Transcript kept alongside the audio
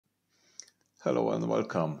Hello and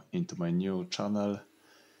welcome into my new channel,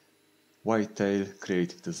 Whitetail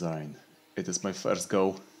Creative Design. It is my first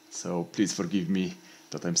go, so please forgive me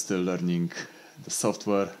that I'm still learning the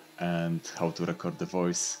software and how to record the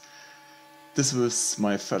voice. This was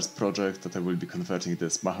my first project that I will be converting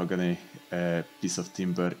this mahogany piece of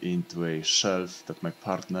timber into a shelf that my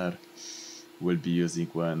partner will be using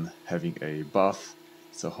when having a bath,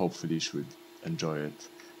 so hopefully she will enjoy it.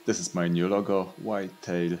 This is my new logo,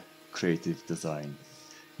 Whitetail Creative Design.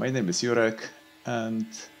 My name is Jurek, and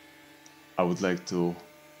I would like to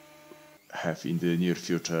have in the near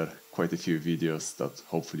future quite a few videos that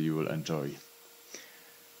hopefully you will enjoy.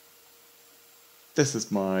 This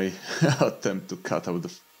is my attempt to cut out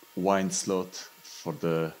the wine slot for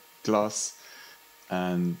the glass,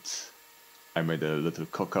 and I made a little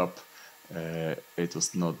cock-up. It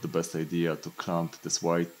was not the best idea to clamp this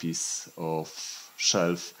white piece of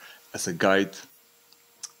shelf as a guide.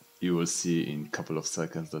 You will see in a couple of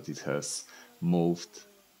seconds that it has moved,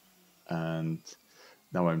 and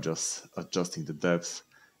now I'm just adjusting the depth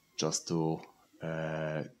just to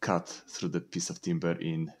cut through the piece of timber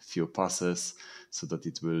in few passes so that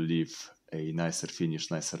it will leave a nicer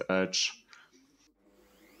finish, nicer edge.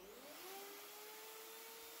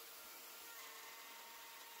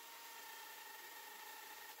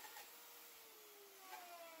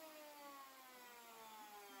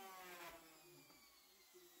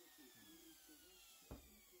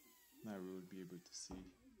 Now we will be able to see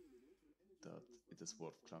that it is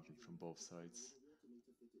worth clamping from both sides.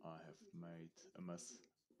 I have made a mess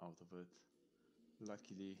out of it.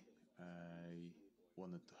 Luckily, I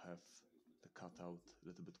wanted to have the cutout a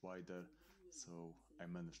little bit wider, so I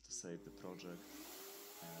managed to save the project,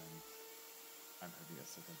 and I'm having a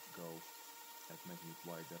second go at making it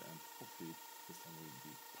wider, and hopefully this time will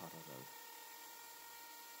be parallel.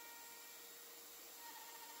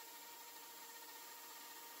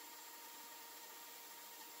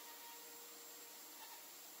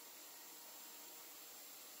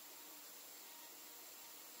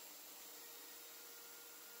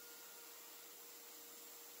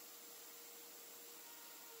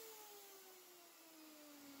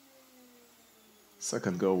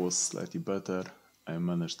 Second go was slightly better. I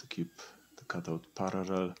managed to keep the cutout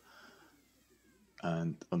parallel,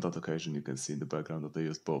 and on that occasion you can see in the background that I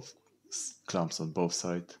used both clamps on both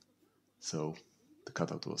sides, so the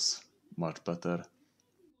cutout was much better.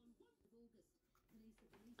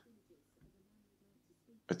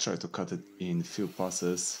 I tried to cut it in few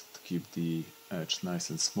passes to keep the edge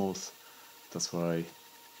nice and smooth. That's why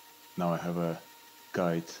now I have a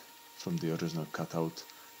guide from the original cutout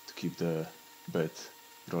to keep the bed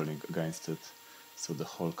rolling against it, so the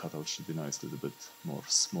whole cutout should be nice, a little bit more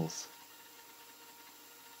smooth.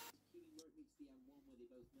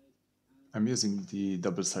 I'm using the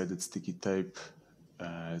double-sided sticky tape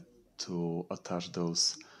to attach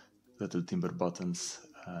those little timber buttons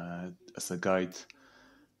as a guide.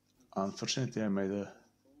 Unfortunately, I made a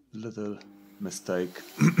little mistake,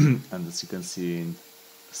 and as you can see in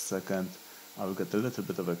a second, I will get a little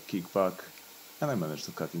bit of a kickback, and I managed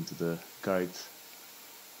to cut into the guide,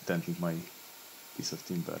 denting my piece of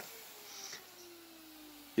timber.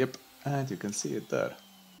 Yep, and you can see it there.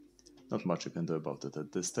 Not much you can do about it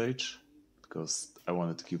at this stage, because I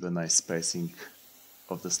wanted to keep a nice spacing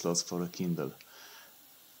of the slots for a Kindle.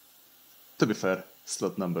 To be fair,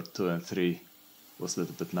 slot number 2 and 3 was a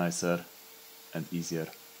little bit nicer and easier.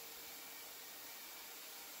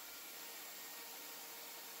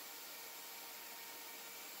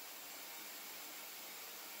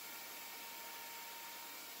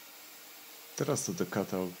 The rest of the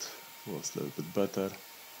cutout was a little bit better.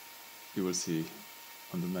 You will see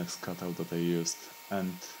on the next cutout that I used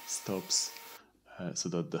end stops so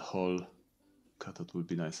that the whole cutout will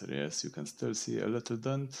be nicer. Yes, you can still see a little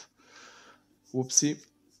dent. Whoopsie.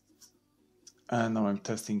 And now I'm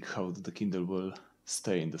testing how the Kindle will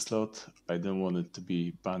stay in the slot. I don't want it to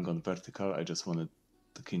be bang on vertical. I just wanted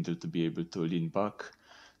the Kindle to be able to lean back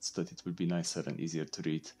so that it will be nicer and easier to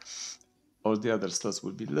read. All the other slots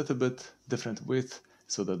will be a little bit different width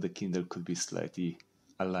so that the Kindle could be slightly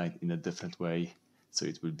aligned in a different way, so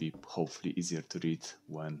it will be hopefully easier to read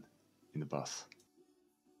when in the bath.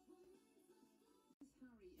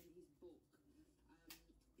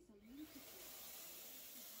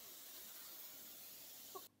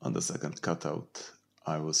 On the second cutout,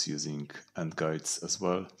 I was using end guides as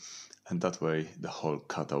well, and that way the whole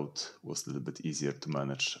cutout was a little bit easier to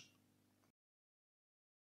manage.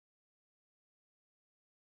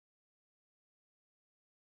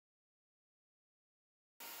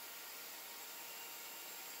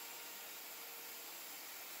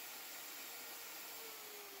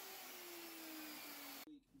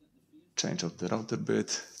 change of the router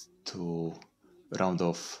bit to round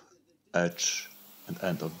off edge and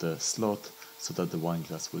end of the slot so that the wine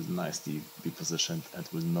glass will nicely be positioned and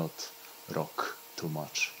will not rock too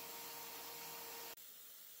much.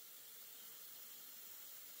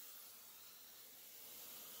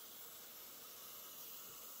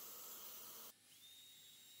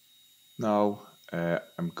 Now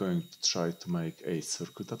I'm going to try to make a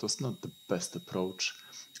circle. That was not the best approach.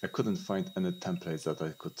 I couldn't find any templates that I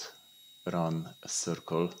could run a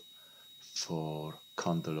circle for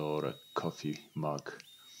candle or a coffee mug.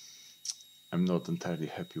 I'm not entirely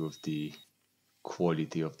happy with the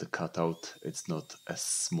quality of the cutout. It's not as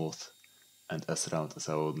smooth and as round as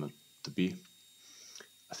I would want it to be.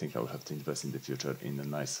 I think I will have to invest in the future in a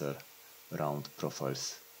nicer round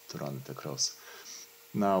profiles to run it across.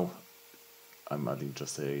 Now I'm adding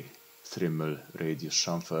just a 3mm radius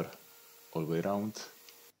chamfer all the way around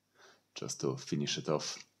just to finish it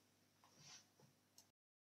off.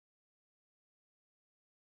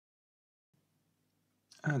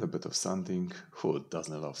 And a bit of sanding. Who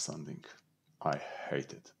doesn't love sanding? I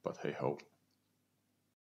hate it, but hey ho.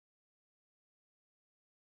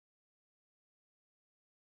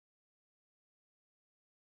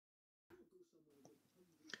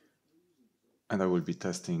 And I will be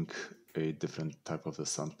testing a different type of the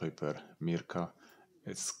sandpaper, Mirka.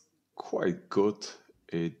 It's quite good.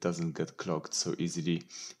 It doesn't get clogged so easily,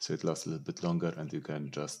 so it lasts a little bit longer, and you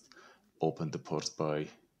can just open the pores by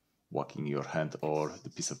whacking your hand or the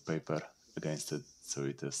piece of paper against it, so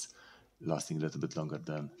it is lasting a little bit longer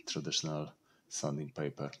than traditional sanding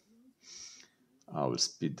paper. I will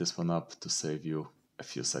speed this one up to save you a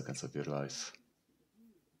few seconds of your life.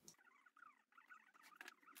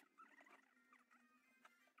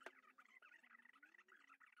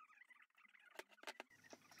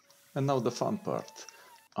 And now the fun part.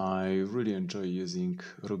 I really enjoy using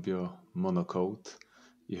Rubio monocoat.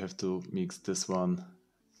 You have to mix this one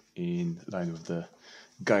in line with the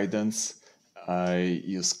guidance. I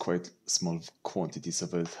use quite small quantities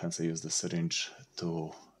of it, hence I use the syringe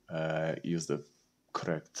to use the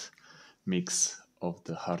correct mix of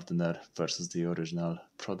the hardener versus the original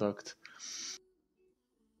product.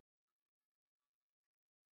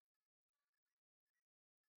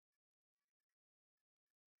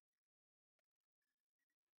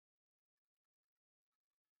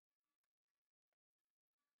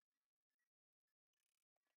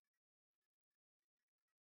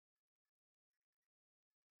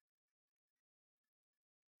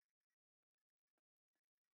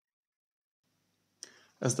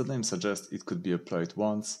 As the name suggests, it could be applied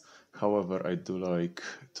once. However, I do like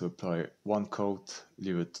to apply one coat,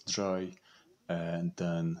 leave it to dry, and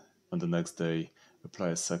then on the next day apply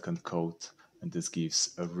a second coat, and this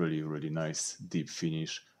gives a really nice deep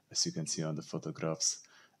finish. As you can see on the photographs,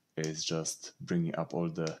 it's just bringing up all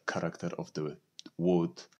the character of the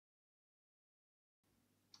wood.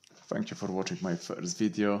 Thank you for watching my first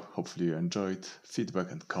video. Hopefully you enjoyed.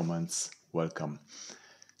 Feedback and comments welcome.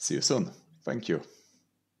 See you soon. Thank you.